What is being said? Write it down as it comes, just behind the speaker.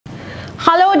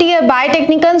Hello dear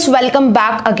biotechnicals, welcome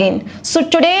back again. So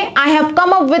today I have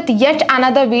come up with yet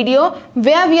another video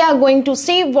where we are going to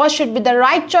see what should be the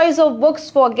right choice of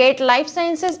books for GATE Life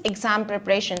Sciences exam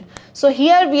preparation. So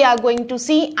here we are going to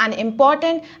see an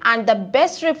important and the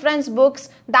best reference books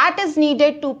that is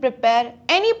needed to prepare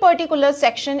any particular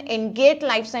section in GATE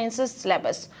Life Sciences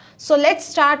syllabus. So let's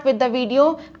start with the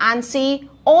video and see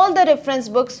all the reference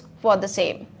books for the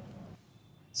same.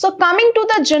 So coming to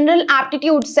the general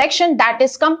aptitude section, that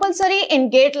is compulsory in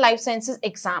GATE Life Sciences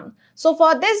exam. So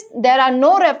for this, there are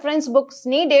no reference books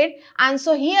needed, and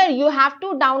so here you have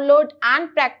to download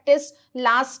and practice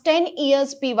last 10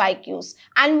 years PYQs.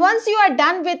 And once you are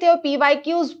done with your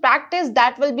PYQs practice,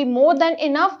 that will be more than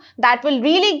enough. That will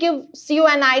really give you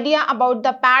an idea about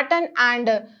the pattern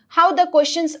and how the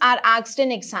questions are asked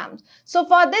in exams. So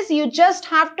for this, you just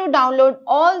have to download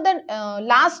all the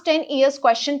last 10 years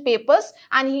question papers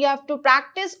and you have to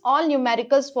practice all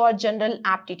numericals for general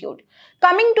aptitude.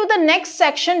 Coming to the next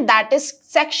section, that is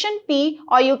section P,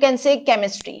 or you can say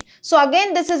chemistry. So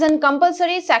again, this is a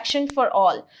compulsory section for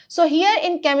all. So here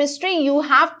in chemistry, you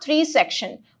have three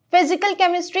sections: physical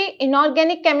chemistry,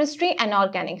 inorganic chemistry, and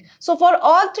organic. So for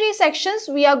all three sections,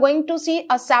 we are going to see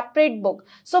a separate book.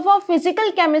 So for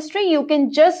physical chemistry, you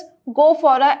can just go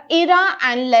for a Era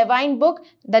and Levine book.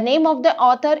 The name of the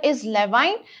author is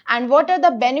Levine. And what are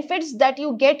the benefits that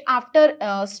you get after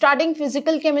studying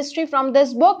physical chemistry from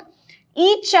this book?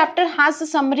 Each chapter has a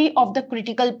summary of the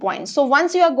critical points. So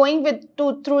once you are going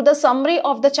through the summary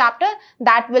of the chapter,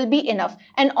 that will be enough.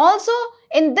 And also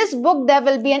in this book, there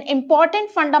will be an important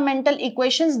fundamental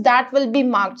equations that will be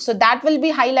marked. So that will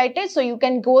be highlighted. So you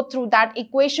can go through that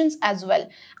equations as well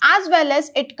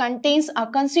as it contains a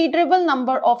considerable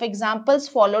number of examples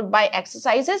followed by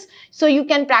exercises. So you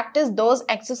can practice those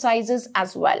exercises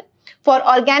as well. For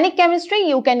organic chemistry,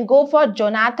 you can go for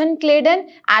Jonathan Clayton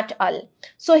et al.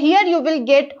 So here you will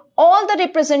get all the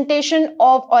representation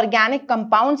of organic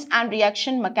compounds and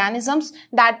reaction mechanisms.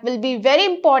 That will be very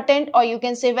important, or you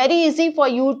can say very easy for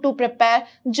you to prepare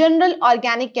general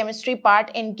organic chemistry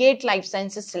part in GATE Life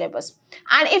Sciences syllabus.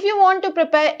 And if you want to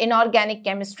prepare inorganic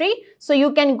chemistry, so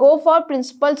you can go for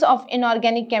Principles of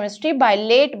Inorganic Chemistry by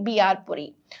late B.R.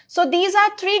 Puri. So these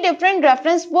are three different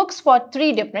reference books for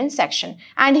three different sections.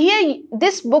 And here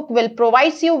this book will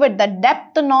provide you with the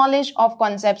depth knowledge of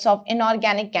concepts of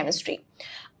inorganic chemistry.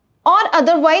 Or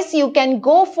otherwise, you can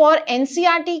go for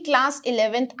NCERT class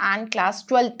 11th and class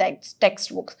 12th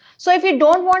textbooks. So if you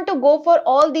don't want to go for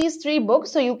all these three books,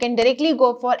 so you can directly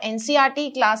go for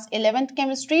NCERT class 11th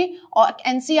chemistry or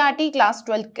NCERT class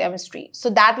 12th chemistry. So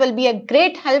that will be a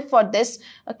great help for this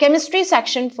chemistry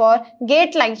section for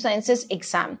GATE Life Sciences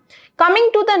exam. Coming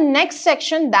to the next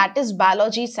section, that is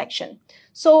biology section.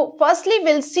 So firstly,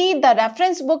 we'll see the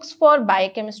reference books for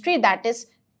biochemistry, that is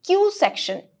Q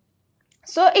section.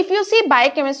 So if you see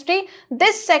biochemistry,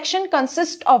 this section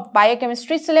consists of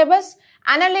biochemistry syllabus,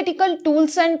 analytical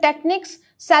tools and techniques,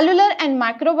 cellular and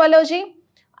microbiology,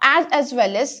 as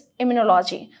well as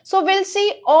immunology. So we'll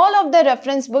see all of the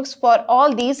reference books for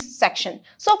all these sections.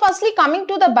 So firstly, coming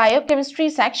to the biochemistry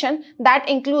section, that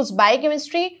includes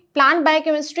biochemistry, plant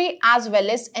biochemistry, as well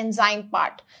as enzyme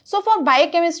part. So for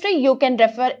biochemistry, you can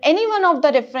refer any one of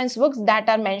the reference books that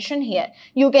are mentioned here.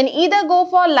 You can either go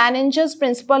for Leininger's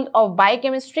Principle of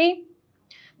Biochemistry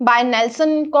by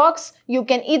Nelson Cox. You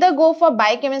can either go for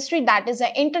biochemistry, that is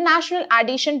an international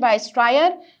edition by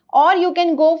Stryer, or you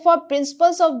can go for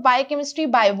Principles of Biochemistry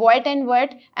by Voigt and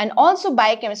Voigt, and also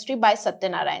Biochemistry by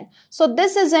Satyanarayan. So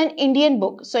this is an Indian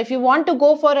book. So if you want to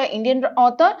go for an Indian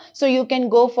author, so you can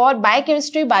go for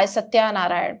Biochemistry by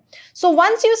Satyanarayan. So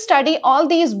once you study all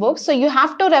these books, so you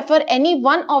have to refer any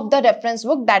one of the reference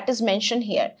book that is mentioned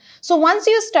here. So once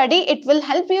you study, it will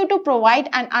help you to provide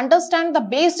and understand the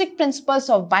basic principles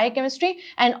of biochemistry,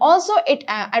 and also it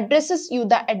addresses you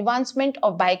the advancement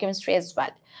of biochemistry as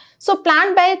well. So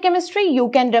plant biochemistry, you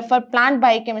can refer Plant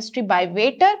Biochemistry by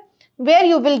Waiter, where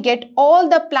you will get all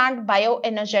the plant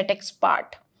bioenergetics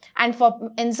part. And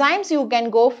for enzymes, you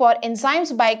can go for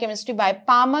Enzymes Biochemistry by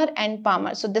Palmer and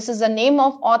Palmer. So this is the name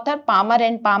of author, Palmer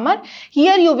and Palmer.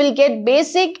 Here you will get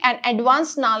basic and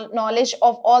advanced knowledge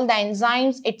of all the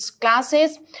enzymes, its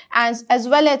classes, as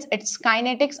well as its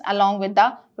kinetics, along with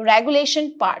the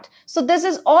regulation part. So this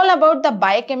is all about the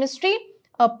biochemistry,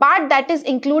 a part that is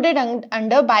included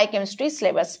under biochemistry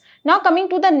syllabus. Now coming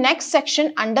to the next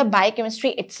section under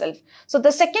biochemistry itself. So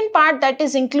the second part that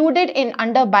is included in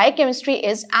under biochemistry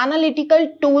is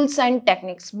analytical tools and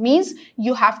techniques. Means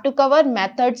you have to cover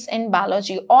methods in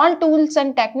biology, all tools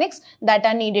and techniques that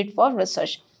are needed for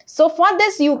research. So for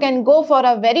this, you can go for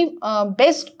a very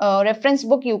best reference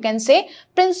book, you can say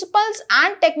Principles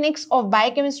and Techniques of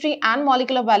Biochemistry and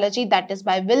Molecular Biology, that is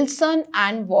by Wilson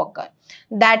and Walker.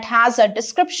 That has a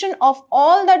description of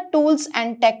all the tools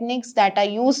and techniques that are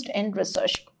used in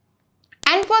research.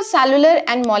 And for cellular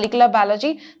and molecular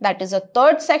biology, that is a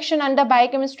third section under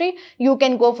biochemistry, you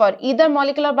can go for either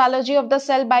Molecular Biology of the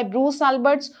Cell by Bruce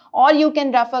Alberts, or you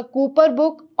can refer Cooper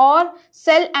book, or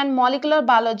Cell and Molecular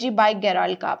Biology by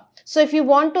Gerald Karp. So if you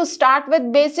want to start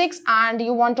with basics and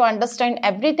you want to understand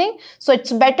everything, so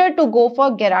it's better to go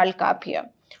for Gerald Karp here.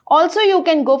 Also, you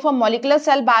can go for Molecular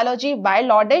Cell Biology by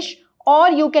Lodish,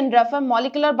 or you can refer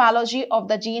Molecular Biology of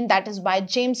the Gene, that is by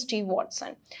James T.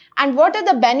 Watson. And what are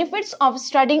the benefits of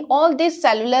studying all these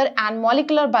cellular and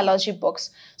molecular biology books?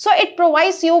 So it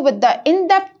provides you with the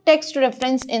in-depth text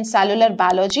reference in cellular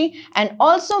biology, and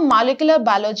also molecular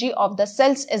biology of the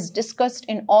cells is discussed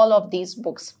in all of these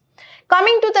books.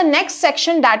 Coming to the next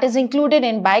section that is included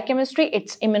in biochemistry,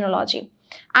 it's immunology.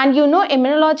 And you know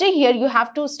immunology, here you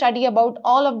have to study about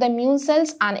all of the immune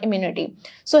cells and immunity.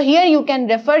 So here you can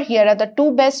refer, here are the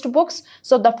two best books.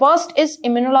 So the first is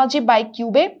Immunology by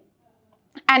Cube.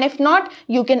 And if not,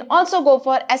 you can also go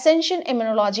for Essential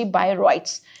Immunology by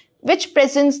Reutz, which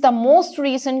presents the most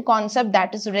recent concept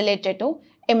that is related to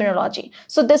immunology.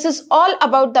 So this is all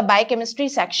about the biochemistry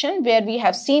section, where we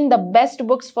have seen the best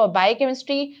books for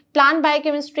biochemistry, plant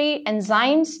biochemistry,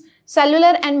 enzymes,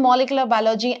 cellular and molecular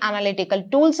biology, analytical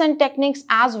tools and techniques,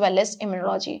 as well as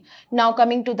immunology. Now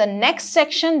coming to the next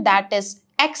section, that is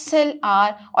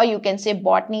XLR, or you can say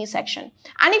botany section.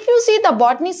 And if you see the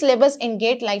botany syllabus in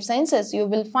GATE Life Sciences, you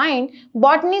will find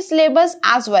botany syllabus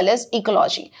as well as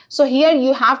ecology. So here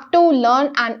you have to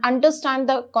learn and understand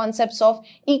the concepts of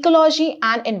ecology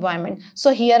and environment. So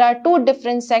here are two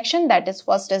different sections, that is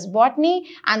first is botany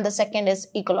and the second is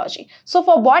ecology. So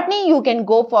for botany, you can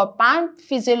go for Plant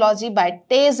Physiology by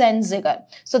Taze and Ziegler.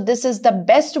 So this is the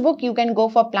best book. You can go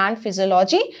for plant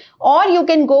physiology, or you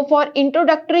can go for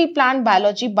Introductory Plant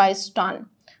Biology by Stone.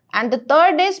 And the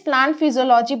third is Plant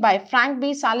Physiology by Frank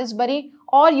B. Salisbury,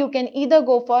 or you can either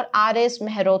go for R.S.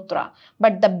 Mehrotra.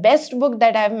 But the best book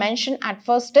that I have mentioned at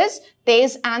first is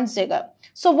Taze and Ziegler.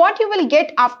 So what you will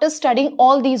get after studying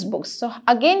all these books? So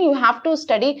again, you have to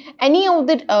study any of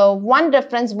the one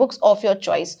reference books of your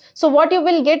choice. So what you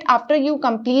will get after you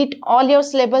complete all your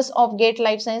syllabus of GATE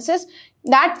Life Sciences,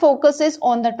 that focuses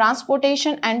on the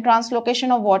transportation and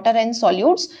translocation of water and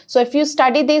solutes. So if you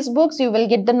study these books, you will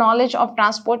get the knowledge of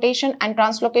transportation and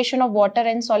translocation of water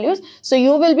and solutes. So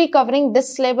you will be covering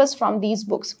this syllabus from these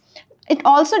books. It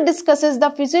also discusses the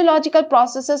physiological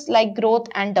processes like growth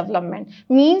and development.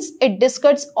 Means it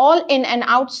discusses all in and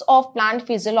outs of plant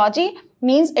physiology.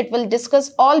 Means it will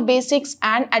discuss all basics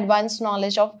and advanced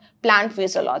knowledge of plant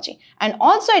physiology. And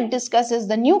also it discusses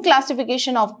the new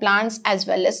classification of plants as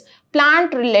well as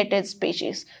plant related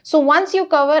species. So once you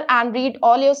cover and read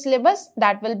all your syllabus,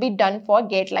 that will be done for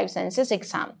GATE Life Sciences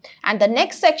exam. And the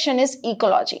next section is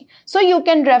ecology. So you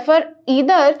can refer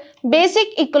either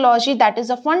Basic Ecology, that is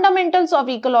the Fundamentals of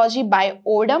Ecology by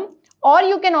Odom, or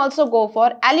you can also go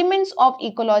for Elements of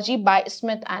Ecology by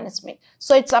Smith and Smith.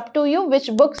 So it's up to you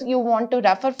which books you want to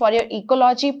refer for your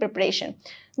ecology preparation,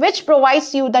 which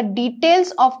provides you the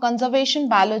details of conservation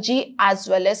biology as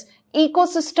well as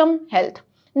ecosystem health.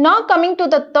 Now coming to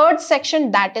the third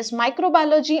section, that is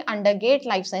microbiology under GATE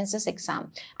Life Sciences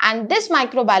exam. And this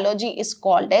microbiology is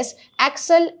called as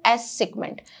Excel S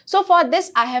segment. So for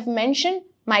this, I have mentioned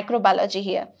microbiology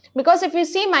here, because if you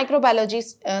see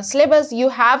microbiology syllabus, you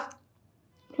have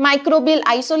microbial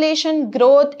isolation,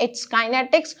 growth, its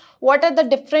kinetics, what are the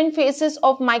different phases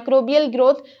of microbial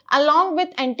growth, along with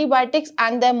antibiotics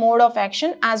and their mode of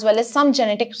action, as well as some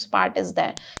genetics part is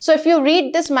there. So if you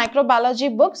read this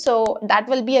microbiology book, so that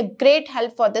will be a great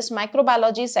help for this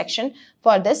microbiology section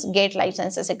for this GATE Life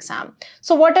Sciences exam.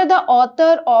 So what are the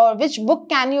author, or which book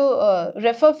can you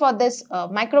refer for this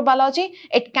microbiology?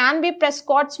 It can be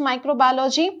Prescott's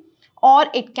Microbiology, or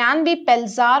it can be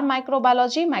Pelzar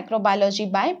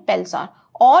Microbiology by Pelzar,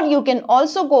 or you can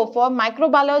also go for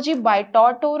Microbiology by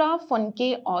Tortora,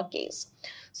 Funke, or Case.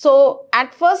 So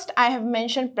at first I have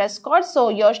mentioned Prescott, so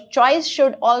your choice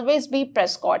should always be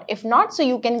Prescott. If not, so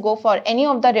you can go for any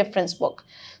of the reference book.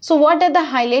 So what are the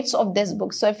highlights of this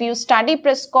book? So if you study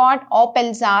Prescott or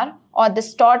Pelzar or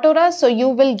this Tortora, so you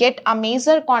will get a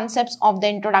major concepts of the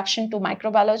introduction to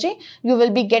microbiology. You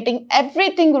will be getting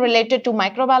everything related to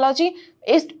microbiology,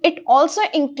 It also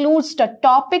includes the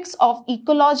topics of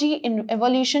ecology,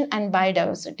 evolution and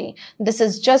biodiversity. This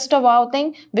is just a wow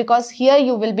thing, because here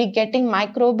you will be getting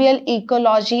microbial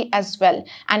ecology as well.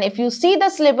 And if you see the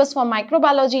syllabus for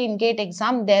microbiology in GATE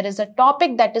exam, there is a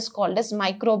topic that is called as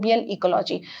microbial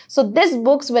ecology. So these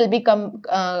books will be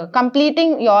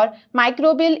completing your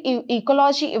microbial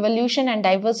ecology, evolution and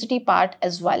diversity part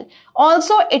as well.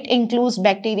 Also, it includes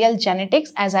bacterial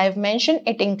genetics. As I have mentioned,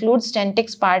 it includes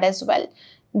genetics part as well.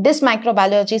 This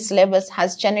microbiology syllabus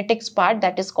has genetics part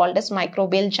that is called as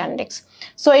microbial genetics.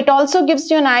 So it also gives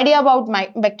you an idea about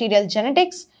bacterial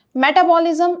genetics,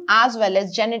 metabolism as well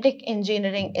as genetic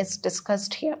engineering is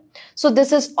discussed here. So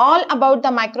this is all about the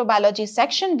microbiology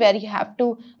section, where you have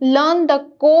to learn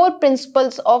the core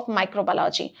principles of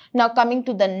microbiology. Now coming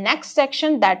to the next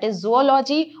section, that is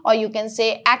zoology, or you can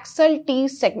say Axel T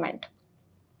segment.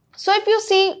 So if you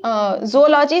see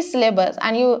zoology syllabus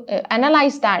and you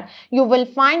analyze that, you will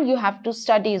find you have to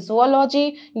study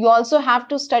zoology, you also have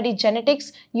to study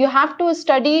genetics, you have to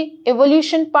study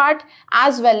evolution part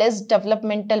as well as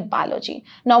developmental biology.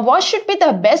 Now what should be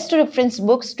the best reference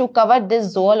books to cover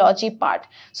this zoology part?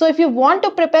 So if you want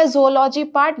to prepare zoology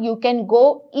part, you can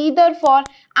go either for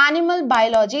animal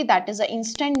biology, that is the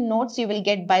instant notes you will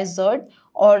get by ZERD,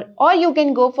 or you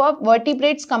can go for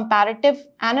vertebrates comparative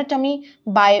anatomy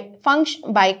by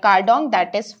Cardong,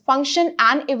 that is function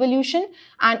and evolution.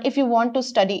 And if you want to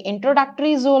study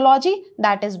introductory zoology,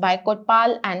 that is by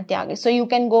Kotpal and Tyagi. So you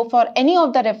can go for any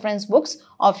of the reference books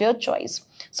of your choice.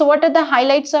 So what are the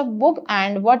highlights of book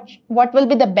and what will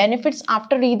be the benefits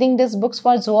after reading these books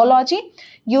for zoology?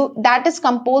 That is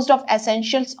composed of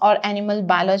essentials or animal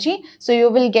biology. So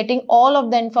you will getting all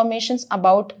of the informations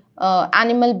about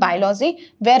animal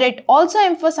biology, where it also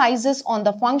emphasizes on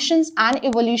the functions and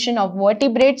evolution of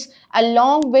vertebrates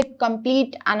along with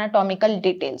complete anatomical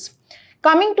details.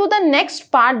 Coming to the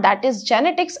next part, that is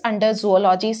genetics under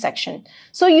zoology section.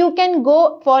 So you can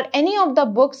go for any of the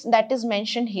books that is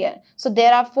mentioned here. So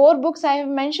there are 4 books I have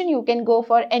mentioned. You can go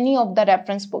for any of the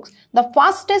reference books. The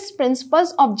first is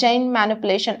Principles of Gene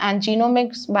Manipulation and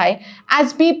Genomics by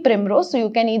S.B. Primrose. So you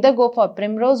can either go for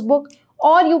Primrose book,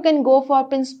 or you can go for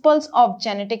Principles of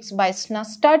Genetics by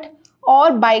Snustad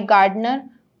or by Gardner,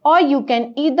 or you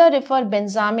can either refer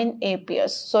Benjamin A.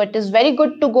 Pierce. So it is very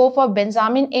good to go for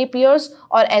Benjamin A. Pierce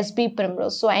or S.B.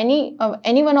 Primrose. So any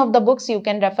one of the books you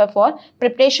can refer for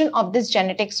preparation of this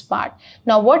genetics part.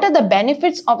 Now what are the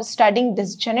benefits of studying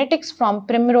this genetics from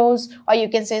Primrose, or you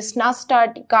can say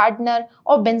Snustad, Gardner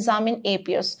or Benjamin A.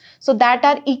 Pierce? So that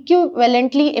are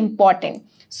equivalently important.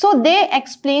 So they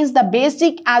explains the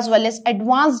basic as well as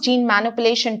advanced gene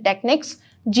manipulation techniques,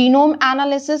 genome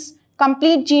analysis,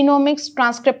 complete genomics,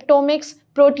 transcriptomics,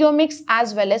 proteomics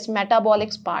as well as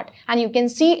metabolics part. And you can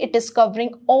see it is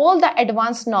covering all the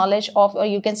advanced knowledge of, or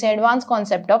you can say advanced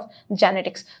concept of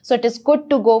genetics. So it is good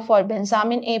to go for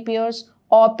Benjamin A. Pierce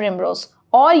or Primrose,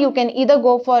 or you can either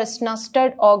go for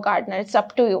Snustad or Gardner. It's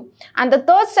up to you. And the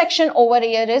third section over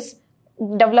here is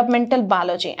developmental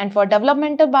biology. And for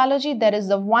developmental biology, there is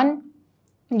the one,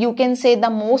 you can say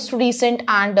the most recent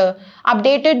and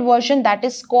updated version, that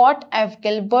is Scott F.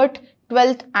 Gilbert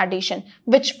 12th edition,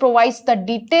 which provides the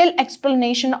detailed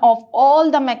explanation of all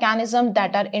the mechanisms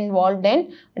that are involved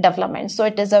in development. So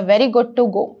it is a very good to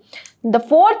go. The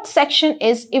fourth section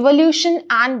is evolution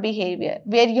and behavior,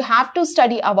 where you have to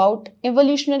study about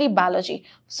evolutionary biology.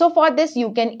 So for this,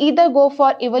 you can either go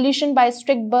for evolution by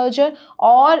Strickberger,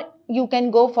 or you can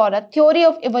go for a theory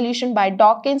of evolution by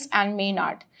Dawkins and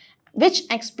Maynard, which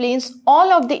explains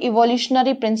all of the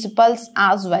evolutionary principles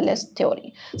as well as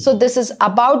theory. So this is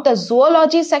about the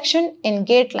zoology section in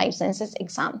GATE Life Sciences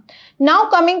exam. Now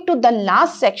coming to the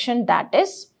last section, that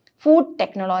is food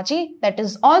technology, that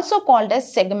is also called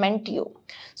as segment U.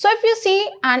 So if you see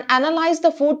and analyze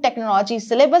the food technology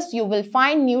syllabus, you will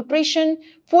find nutrition,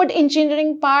 food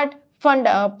engineering part,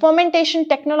 fermentation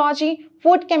technology,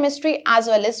 food chemistry as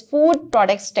well as food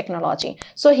products technology.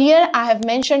 So here I have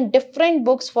mentioned different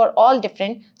books for all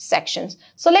different sections.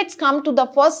 So let's come to the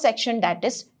first section, that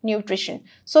is nutrition.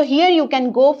 So here you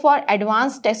can go for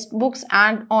advanced textbooks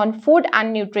and on food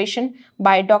and nutrition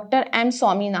by Dr. M.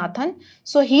 Swaminathan.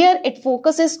 So here it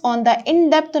focuses on the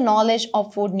in-depth knowledge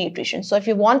of food nutrition. So if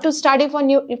you want to study for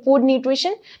food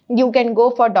nutrition, you can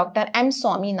go for Dr. M.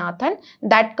 Swaminathan.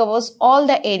 That covers all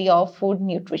the area of food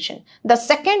nutrition. The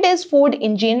second is food food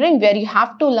engineering, where you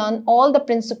have to learn all the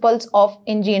principles of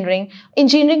engineering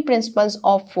principles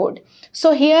of food.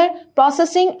 So here,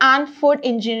 processing and food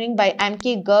engineering by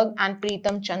M.K. Garg and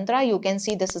Preetam Chandra. You can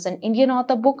see this is an Indian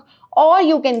author book, or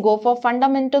you can go for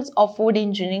fundamentals of food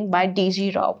engineering by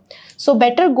D.G. Rao. So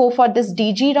better go for this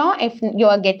D.G. Rao if you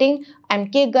are getting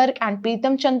M.K. Garg and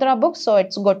Preetam Chandra books. So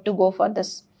it's good to go for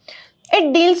this.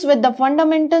 It deals with the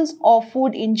fundamentals of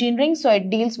food engineering. So it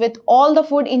deals with all the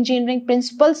food engineering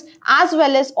principles as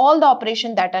well as all the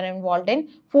operations that are involved in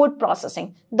food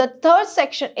processing. The third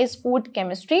section is food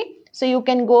chemistry. So you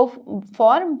can go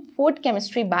for food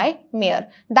chemistry by Mayer.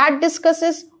 That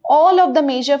discusses all of the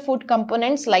major food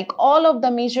components, like all of the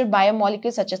major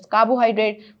biomolecules such as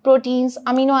carbohydrate, proteins,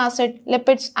 amino acid,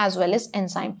 lipids, as well as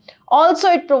enzyme. Also,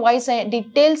 it provides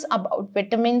details about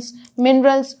vitamins,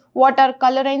 minerals, what are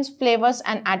colorants, flavors,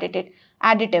 and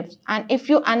additives. And if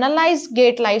you analyze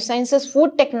GATE Life Sciences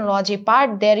food technology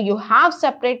part, there you have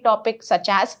separate topics such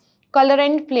as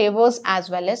colorant, flavors, as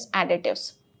well as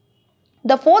additives.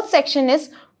 The fourth section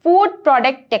is food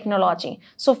product technology.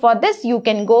 So for this, you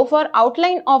can go for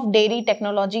outline of dairy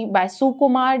technology by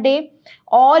Sukumar De,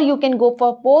 or you can go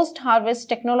for post-harvest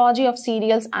technology of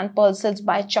cereals and pulses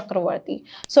by Chakravarti.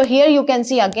 So here you can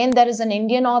see again there is an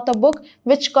Indian author book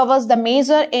which covers the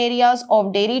major areas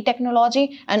of dairy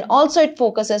technology, and also it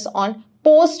focuses on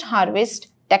post-harvest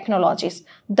technologies.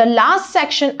 The last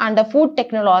section under food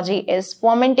technology is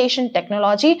fermentation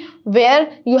technology, where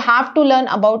you have to learn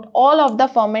about all of the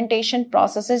fermentation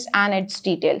processes and its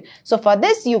detail. So for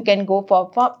this, you can go for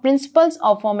principles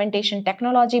of fermentation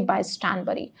technology by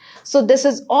Stanbury. So this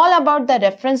is all about the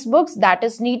reference books that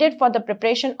is needed for the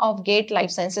preparation of GATE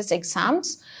Life Sciences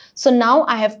exams. So now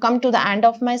I have come to the end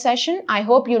of my session. I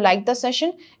hope you like the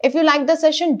session. If you like the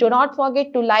session, do not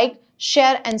forget to like,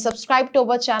 share and subscribe to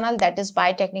our channel, that is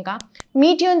Biotechnica.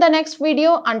 Meet you in the next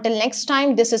video. Until next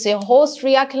time, this is your host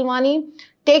Riya Khilwani.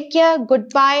 Take care,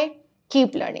 goodbye,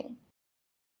 keep learning.